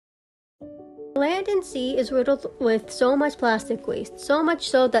Land and sea is riddled with so much plastic waste, so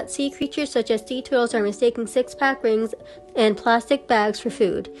much so that sea creatures such as sea turtles are mistaking six-pack rings and plastic bags for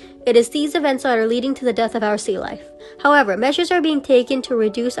food. It is these events that are leading to the death of our sea life. However, measures are being taken to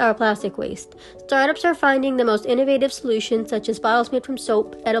reduce our plastic waste. Startups are finding the most innovative solutions, such as bottles made from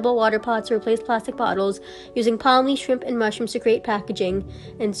soap, edible water pots to replace plastic bottles, using palm leaf, shrimp, and mushrooms to create packaging,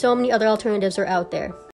 and so many other alternatives are out there.